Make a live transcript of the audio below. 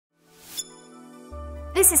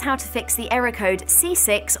This is how to fix the error code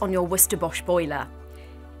C6 on your Worcester Bosch boiler.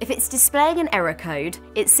 If it's displaying an error code,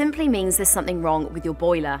 it simply means there's something wrong with your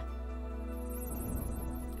boiler.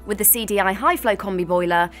 With the CDI Highflow Combi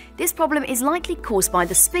boiler, this problem is likely caused by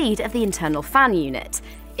the speed of the internal fan unit.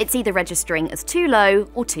 It's either registering as too low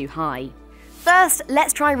or too high. First,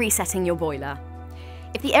 let's try resetting your boiler.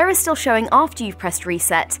 If the error is still showing after you've pressed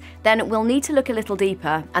reset, then we'll need to look a little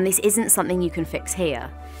deeper, and this isn't something you can fix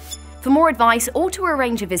here. For more advice or to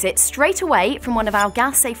arrange a visit straight away from one of our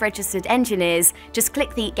Gas Safe Registered engineers, just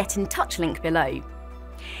click the Get in Touch link below.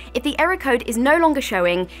 If the error code is no longer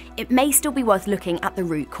showing, it may still be worth looking at the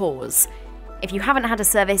root cause. If you haven't had a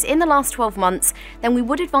service in the last 12 months, then we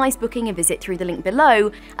would advise booking a visit through the link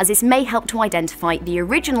below, as this may help to identify the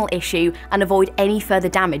original issue and avoid any further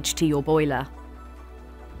damage to your boiler.